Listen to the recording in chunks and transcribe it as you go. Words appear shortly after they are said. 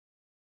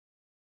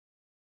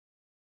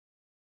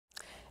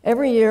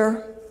Every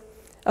year,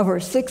 over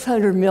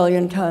 600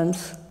 million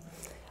tons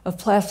of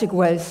plastic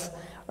waste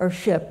are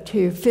shipped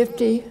to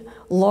 50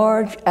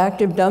 large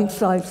active dump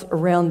sites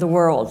around the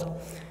world.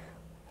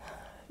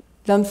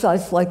 Dump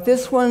sites like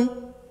this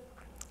one,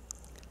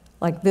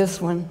 like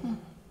this one,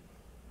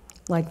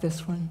 like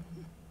this one.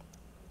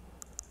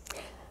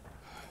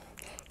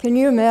 Can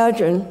you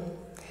imagine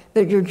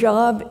that your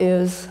job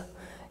is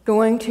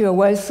going to a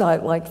waste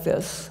site like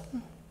this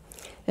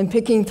and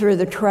picking through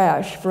the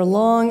trash for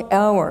long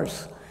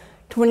hours,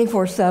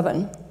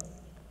 24/7?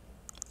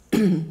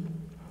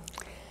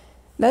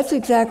 That's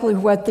exactly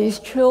what these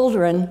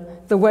children,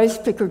 the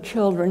waste picker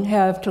children,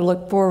 have to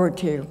look forward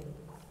to.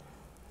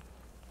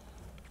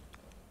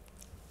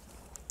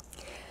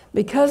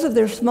 Because of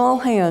their small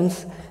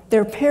hands,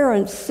 their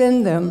parents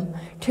send them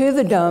to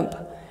the dump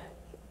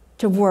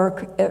to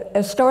work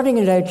starting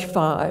at age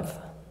 5.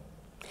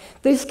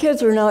 These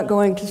kids are not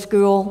going to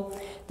school.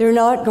 They're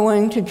not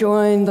going to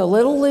join the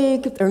Little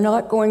League. They're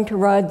not going to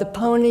ride the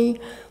pony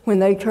when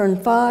they turn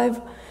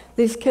 5.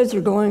 These kids are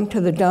going to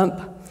the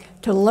dump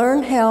to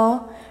learn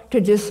how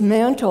to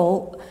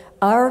dismantle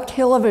our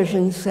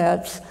television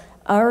sets,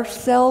 our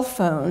cell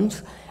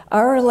phones,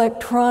 our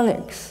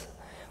electronics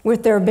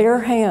with their bare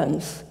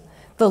hands,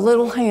 the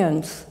little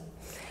hands.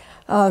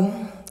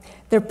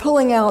 They're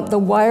pulling out the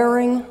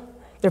wiring.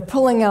 They're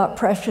pulling out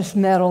precious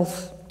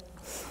metals.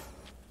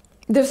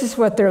 This is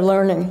what they're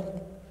learning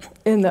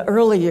in the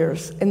early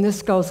years, and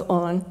this goes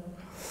on.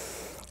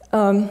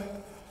 And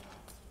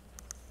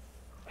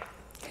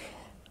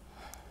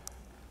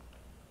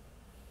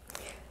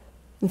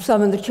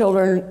some of the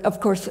children, of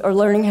course, are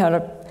learning how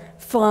to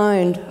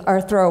find our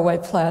throwaway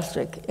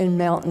plastic in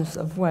mountains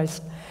of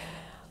waste.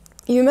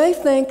 You may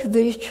think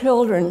these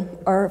children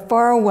are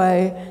far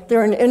away.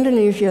 They're in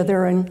Indonesia,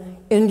 they're in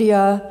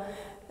India,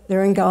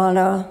 they're in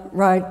Ghana,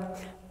 right?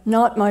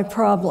 Not my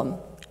problem.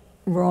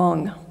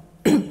 Wrong.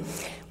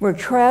 We're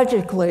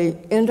tragically,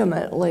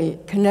 intimately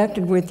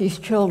connected with these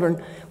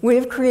children. We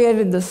have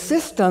created the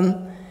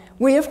system.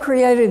 We have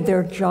created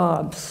their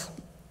jobs.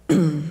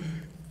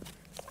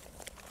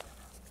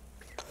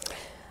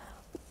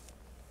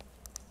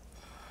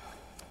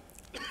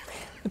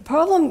 The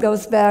problem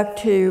goes back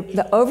to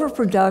the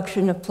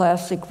overproduction of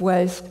plastic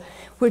waste,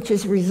 which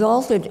has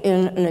resulted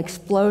in an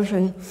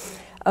explosion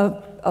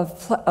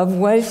of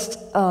waste,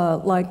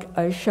 like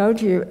I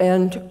showed you.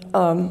 And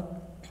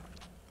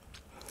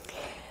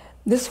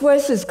this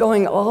waste is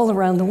going all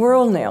around the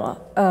world now.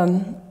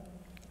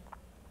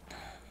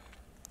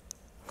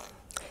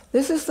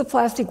 This is the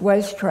plastic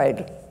waste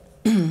trade.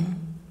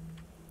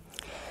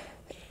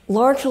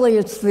 Largely,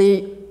 it's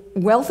the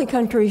wealthy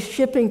countries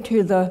shipping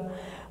to the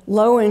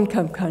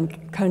low-income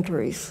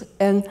countries.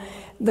 And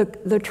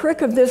the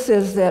trick of this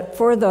is that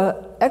for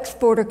the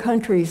exporter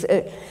countries,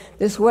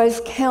 this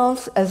waste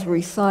counts as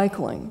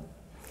recycling.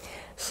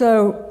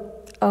 So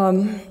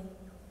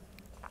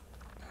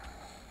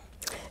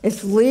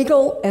it's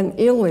legal and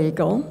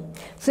illegal.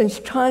 Since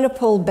China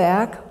pulled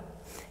back,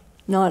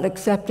 not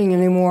accepting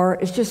anymore,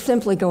 it's just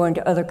simply going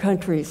to other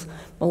countries,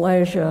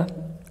 Malaysia,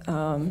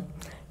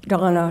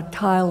 Ghana,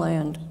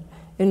 Thailand,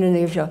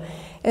 Indonesia.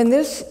 And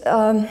this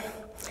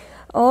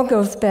all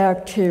goes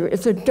back to,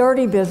 it's a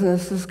dirty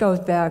business. This goes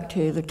back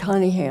to the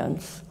tiny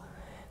hands,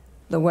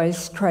 the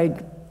waste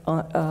trade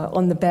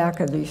on the back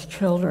of these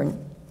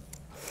children.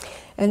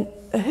 And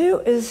who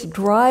is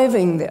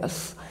driving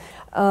this?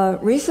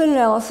 Recent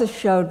analysis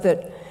showed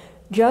that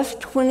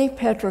just 20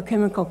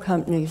 petrochemical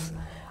companies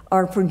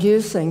are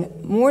producing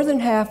more than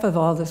half of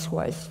all this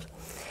waste.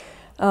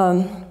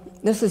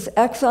 This is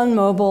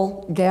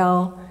ExxonMobil,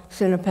 Dow,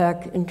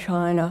 Sinopec in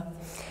China.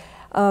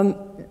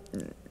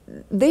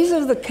 These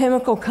are the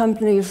chemical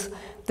companies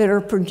that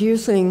are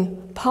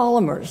producing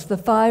polymers, the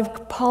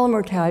 5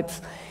 polymer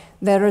types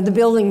that are the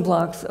building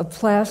blocks of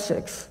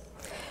plastics.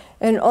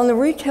 And on the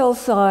retail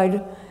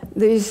side,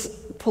 these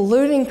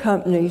polluting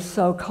companies,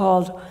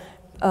 so-called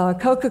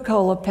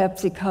Coca-Cola,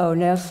 PepsiCo,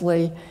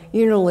 Nestle,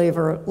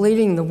 Unilever,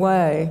 leading the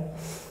way,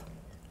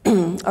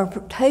 are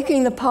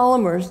taking the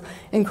polymers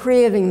and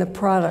creating the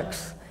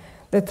products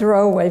that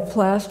throw away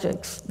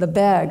plastics, the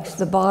bags,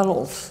 the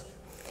bottles,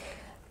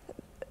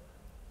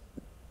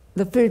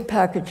 the food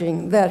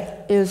packaging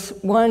that is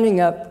winding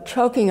up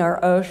choking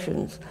our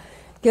oceans,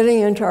 getting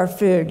into our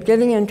food,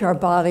 getting into our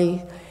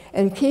body,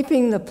 and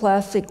keeping the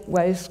plastic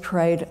waste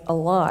trade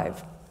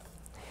alive.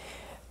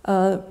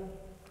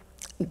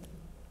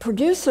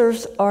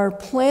 Producers are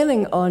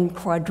planning on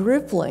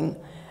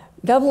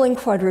doubling,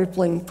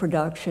 quadrupling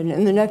production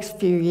in the next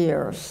few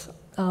years.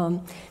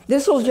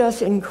 This will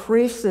just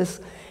increase this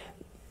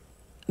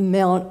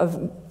amount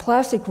of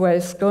plastic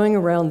waste going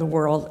around the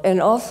world,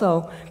 and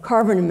also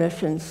carbon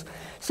emissions.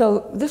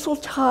 So this will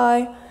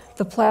tie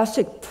the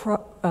plastic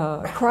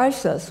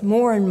crisis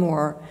more and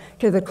more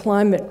to the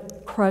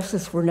climate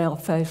crisis we're now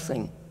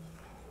facing.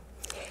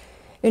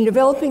 In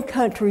developing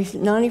countries,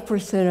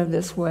 90% of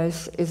this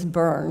waste is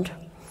burned,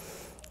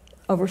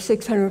 over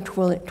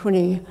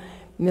 620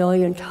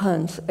 million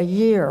tons a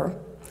year.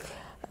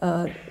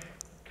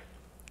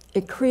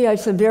 it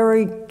creates a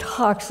very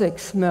toxic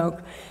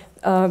smoke.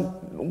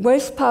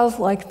 Waste piles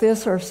like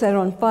this are set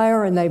on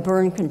fire and they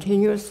burn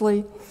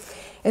continuously.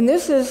 And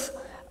this is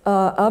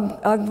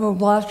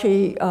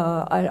Agbogbloshie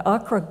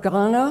Accra,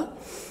 Ghana,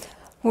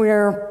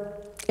 where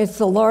it's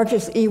the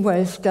largest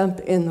e-waste dump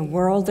in the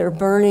world. They're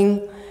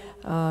burning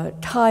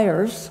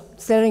tires,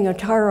 setting a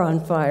tire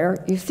on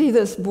fire. You see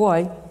this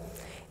boy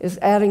is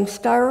adding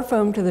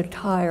styrofoam to the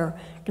tire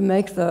to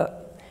make the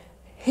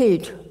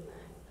heat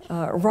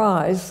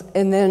rise,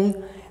 and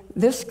then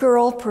this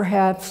girl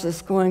perhaps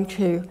is going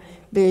to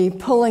be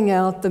pulling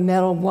out the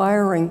metal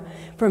wiring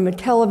from a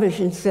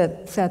television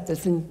set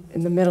that's in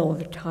the middle of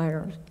the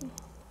tires.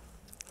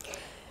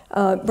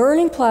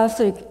 Burning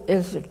plastic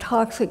is a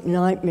toxic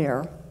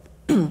nightmare.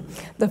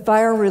 The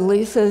fire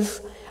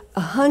releases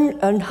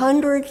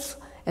hundreds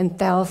and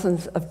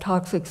thousands of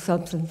toxic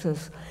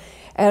substances,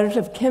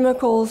 additive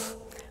chemicals,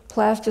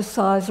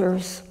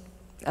 plasticizers,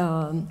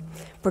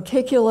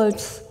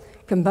 particulates,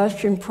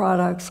 combustion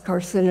products,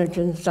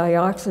 carcinogens,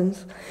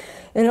 dioxins,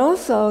 and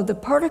also the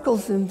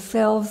particles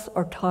themselves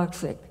are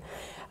toxic.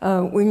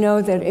 We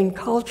know that in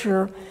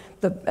culture,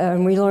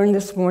 and we learned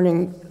this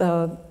morning,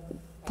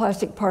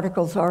 plastic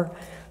particles are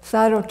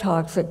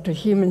cytotoxic to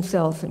human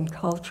cells and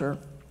culture.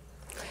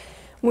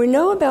 We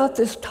know about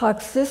this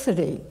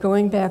toxicity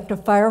going back to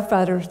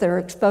firefighters that are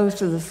exposed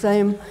to the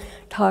same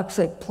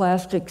toxic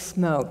plastic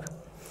smoke.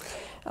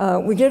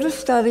 We did a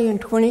study in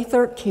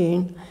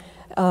 2013.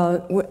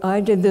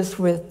 I did this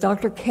with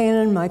Dr.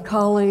 Cannon, my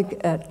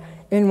colleague at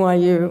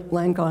NYU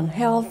Langone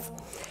Health,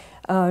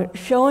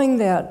 showing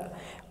that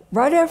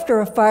right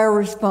after a fire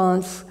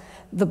response,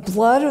 the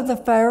blood of the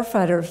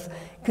firefighters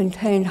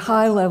contained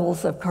high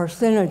levels of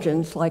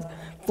carcinogens like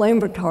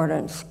flame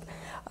retardants,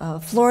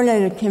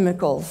 fluorinated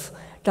chemicals,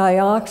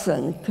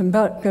 dioxin,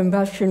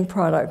 combustion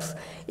products,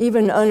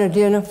 even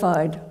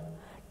unidentified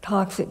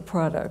toxic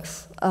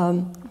products.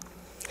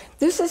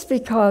 This is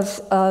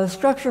because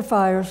structure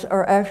fires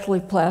are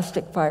actually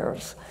plastic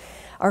fires.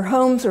 Our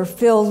homes are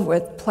filled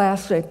with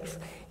plastics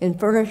in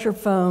furniture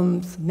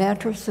foams,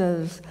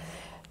 mattresses,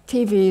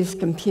 TVs,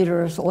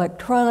 computers,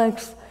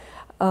 electronics,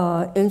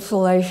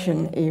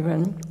 insulation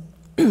even.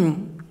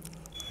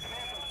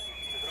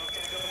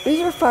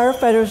 These are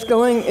firefighters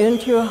going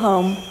into a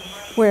home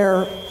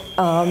where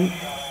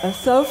a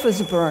sofa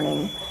is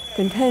burning,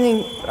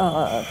 containing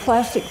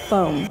plastic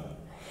foam.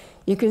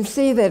 You can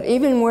see that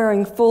even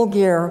wearing full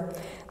gear,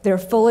 they're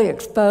fully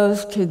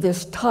exposed to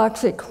this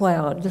toxic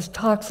cloud, this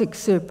toxic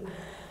soup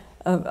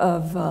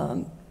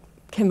of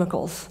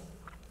chemicals.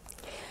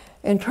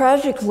 And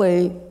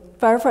tragically,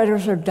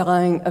 firefighters are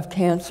dying of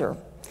cancer.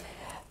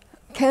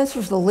 Cancer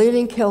is the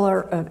leading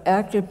killer of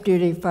active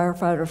duty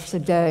firefighters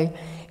today.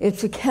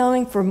 It's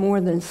accounting for more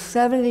than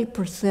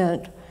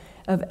 70%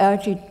 of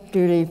active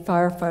duty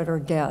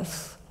firefighter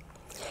deaths.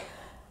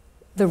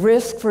 The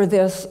risk for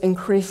this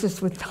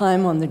increases with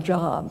time on the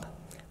job,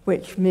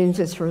 which means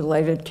it's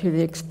related to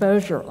the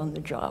exposure on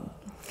the job.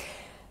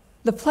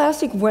 The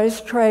plastic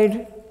waste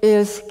trade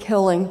is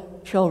killing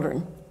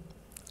children.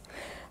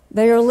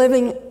 They are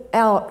living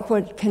out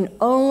what can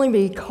only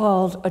be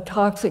called a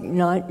toxic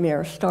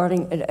nightmare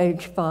starting at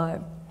age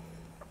 5.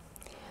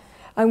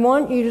 I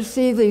want you to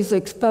see these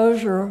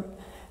exposure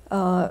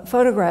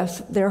photographs.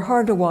 They're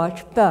hard to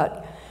watch,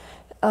 but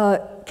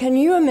can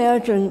you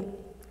imagine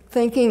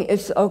thinking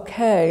it's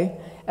okay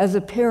as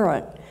a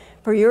parent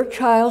for your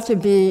child to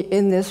be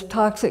in this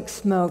toxic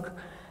smoke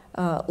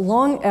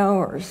long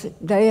hours,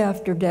 day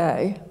after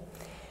day?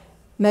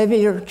 Maybe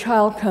your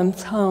child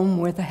comes home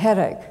with a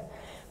headache,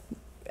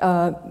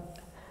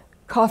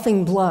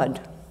 coughing blood,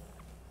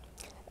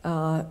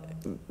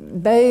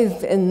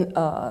 bathed in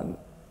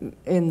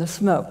the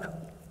smoke.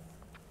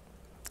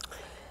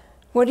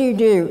 What do?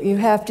 You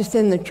have to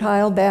send the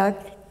child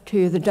back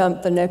to the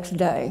dump the next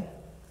day.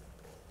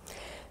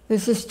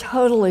 This is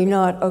totally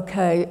not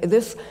okay.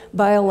 This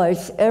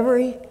violates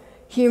every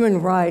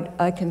human right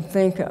I can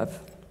think of.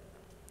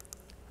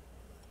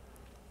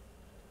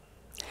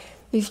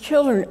 These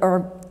children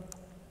are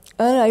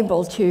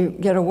unable to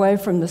get away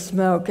from the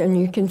smoke, and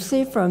you can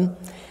see from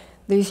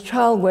these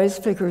child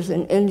waste pickers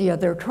in India,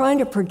 they're trying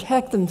to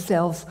protect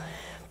themselves,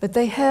 but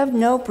they have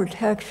no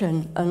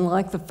protection,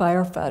 unlike the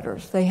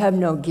firefighters. They have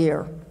no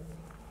gear.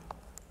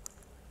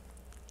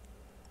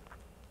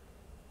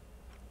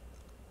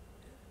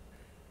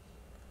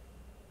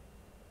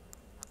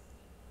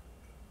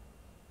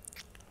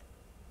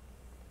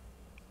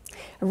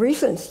 A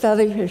recent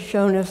study has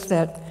shown us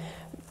that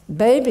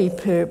baby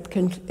poop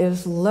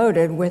is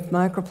loaded with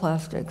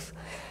microplastics.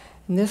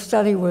 And this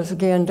study was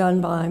again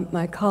done by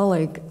my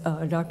colleague,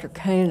 Dr.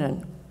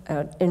 Cannon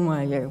at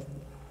NYU.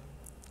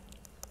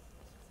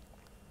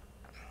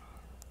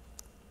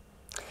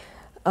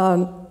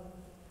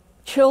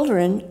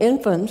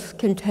 Infants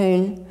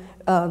contain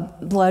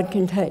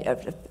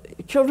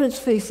children's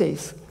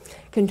feces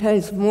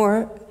contains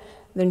more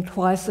than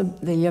twice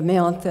the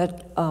amount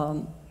that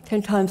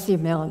 10 times the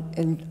amount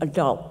in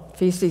adult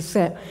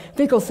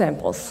fecal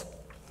samples.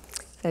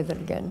 Say that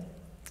again.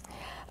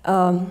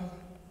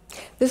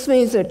 This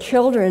means that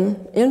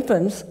children,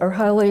 infants, are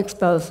highly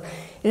exposed,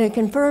 and it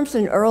confirms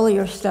an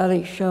earlier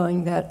study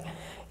showing that,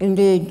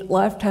 indeed,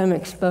 lifetime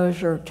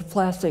exposure to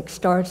plastic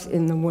starts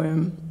in the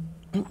womb.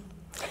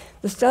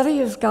 The study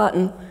has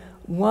gotten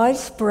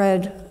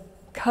widespread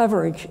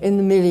coverage in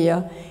the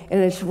media,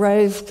 and it's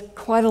raised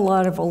quite a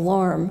lot of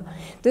alarm.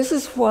 This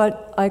is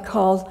what I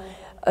call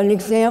an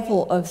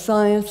example of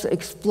science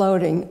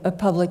exploding a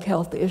public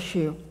health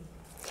issue.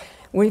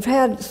 We've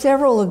had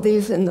several of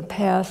these in the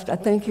past. I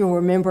think you'll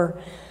remember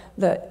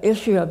the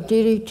issue of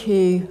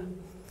DDT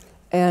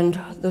and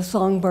the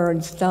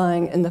songbirds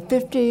dying in the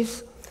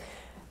 50s,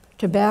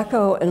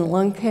 tobacco and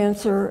lung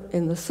cancer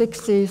in the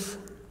 60s,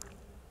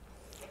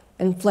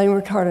 and flame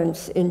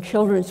retardants in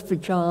children's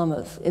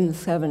pajamas in the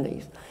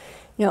 70s.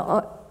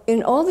 Now,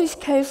 in all these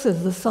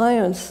cases, the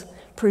science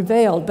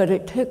prevailed, but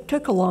it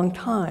took a long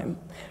time,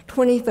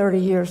 20, 30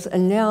 years,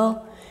 and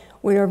now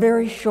we are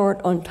very short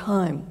on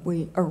time.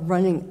 We are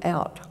running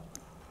out.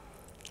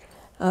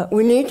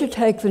 We need to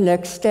take the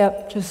next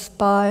step to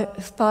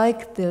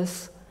spike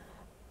this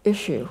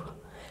issue,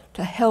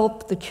 to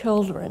help the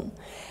children.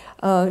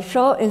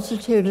 Shaw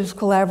Institute is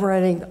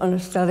collaborating on a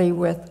study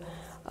with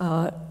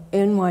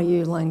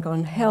NYU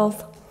Langone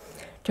Health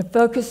to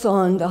focus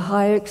on the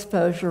high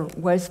exposure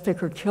waste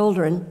picker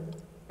children.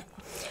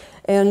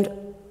 And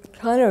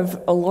kind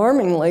of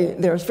alarmingly,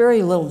 there's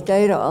very little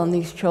data on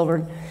these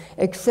children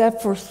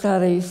except for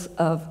studies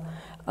of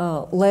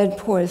lead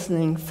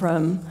poisoning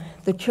from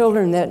the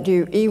children that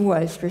do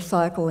e-waste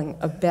recycling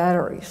of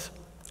batteries.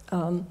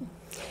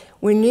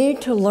 We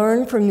need to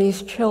learn from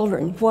these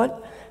children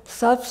what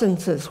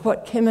substances,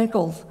 what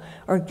chemicals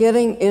are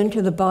getting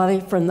into the body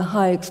from the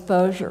high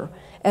exposure,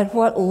 at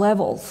what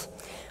levels.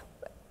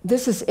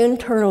 This is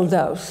internal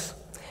dose.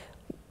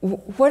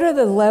 What are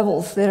the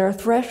levels that are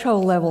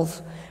threshold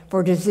levels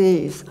for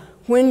disease?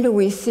 When do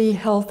we see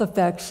health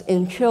effects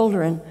in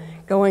children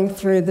going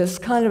through this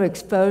kind of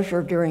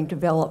exposure during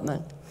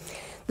development?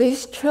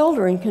 These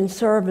children can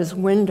serve as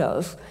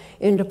windows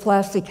into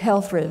plastic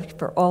health risk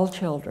for all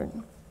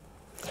children.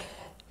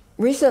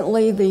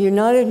 Recently, the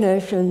United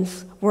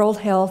Nations World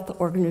Health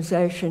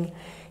Organization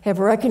have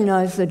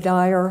recognized the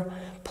dire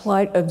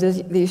plight of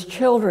these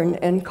children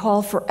and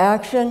called for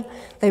action.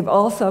 They've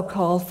also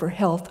called for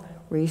health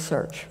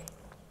research.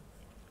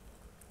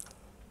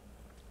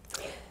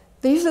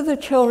 These are the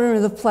children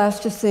of the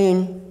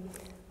Plasticine.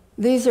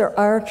 These are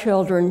our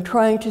children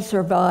trying to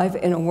survive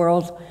in a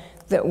world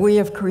that we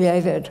have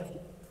created.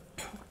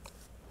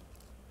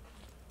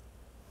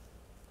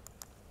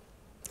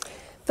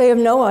 They have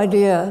no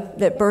idea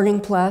that burning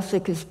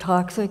plastic is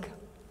toxic.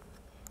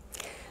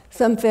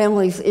 Some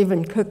families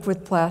even cook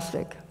with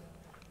plastic.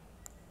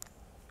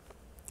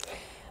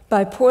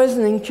 By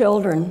poisoning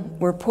children,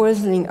 we're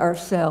poisoning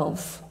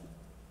ourselves.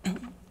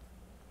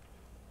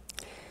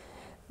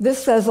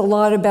 This says a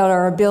lot about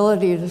our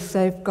ability to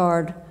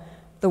safeguard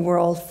the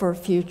world for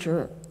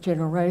future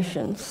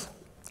generations.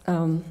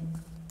 And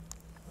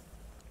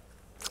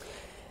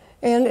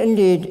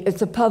indeed,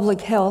 it's a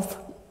public health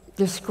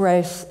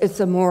disgrace. It's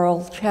a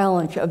moral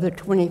challenge of the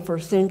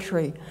 21st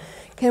century.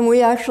 Can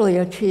we actually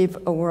achieve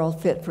a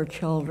world fit for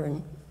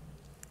children?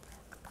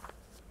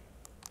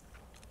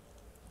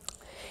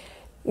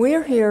 We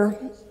are here.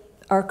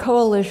 Our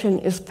coalition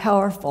is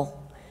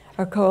powerful.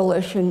 Our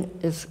coalition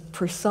is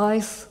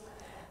precise,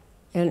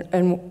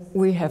 and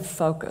we have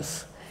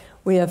focus.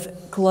 We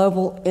have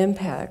global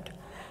impact.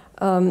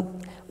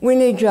 We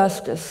need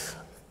justice.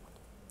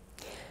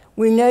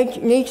 We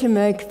need to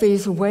make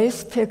these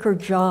waste picker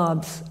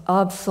jobs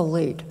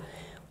obsolete.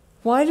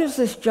 Why does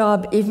this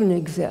job even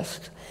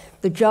exist?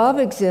 The job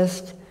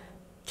exists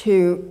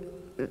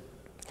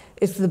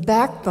it's the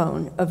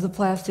backbone of the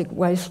plastic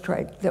waste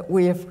trade that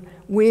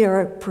we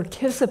are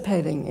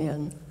participating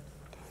in.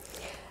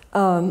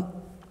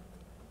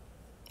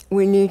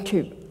 We need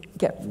to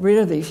get rid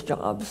of these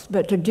jobs,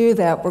 but to do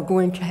that, we're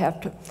going to have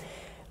to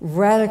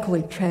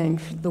radically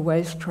change the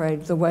waste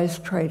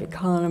trade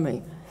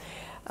economy.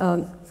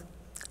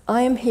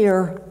 I am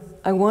here.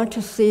 I want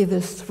to see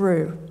this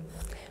through.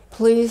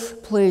 Please,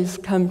 please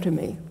come to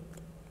me.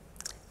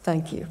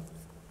 Thank you.